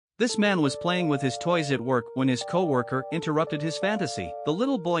This man was playing with his toys at work when his co-worker interrupted his fantasy. The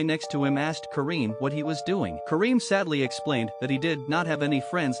little boy next to him asked Kareem what he was doing. Kareem sadly explained that he did not have any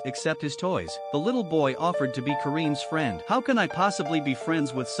friends except his toys. The little boy offered to be Kareem's friend. "How can I possibly be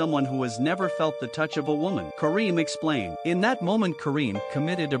friends with someone who has never felt the touch of a woman?" Kareem explained. In that moment Kareem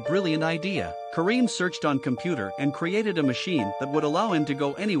committed a brilliant idea. Kareem searched on computer and created a machine that would allow him to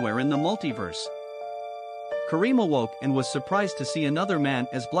go anywhere in the multiverse. Kareem awoke and was surprised to see another man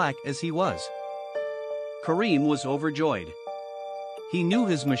as black as he was. Kareem was overjoyed. He knew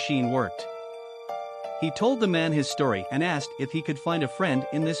his machine worked. He told the man his story and asked if he could find a friend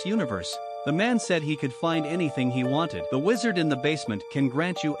in this universe. The man said he could find anything he wanted. "The wizard in the basement can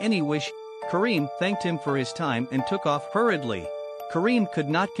grant you any wish." Kareem thanked him for his time and took off hurriedly. Kareem could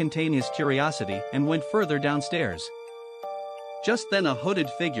not contain his curiosity and went further downstairs. Just then a hooded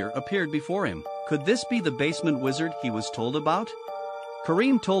figure appeared before him. Could this be the basement wizard he was told about?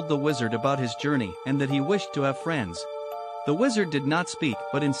 Kareem told the wizard about his journey and that he wished to have friends. The wizard did not speak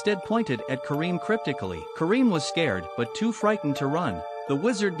but instead pointed at Kareem cryptically. Kareem was scared but too frightened to run. The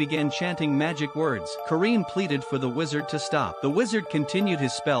wizard began chanting magic words. Kareem pleaded for the wizard to stop. The wizard continued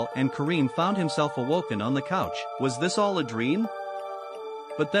his spell and Kareem found himself awoken on the couch. Was this all a dream?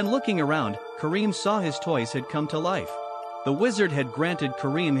 But then looking around, Kareem saw his toys had come to life. The wizard had granted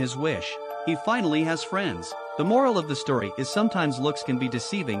Kareem his wish. He finally has friends. The moral of the story is sometimes looks can be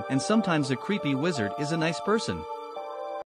deceiving and sometimes a creepy wizard is a nice person.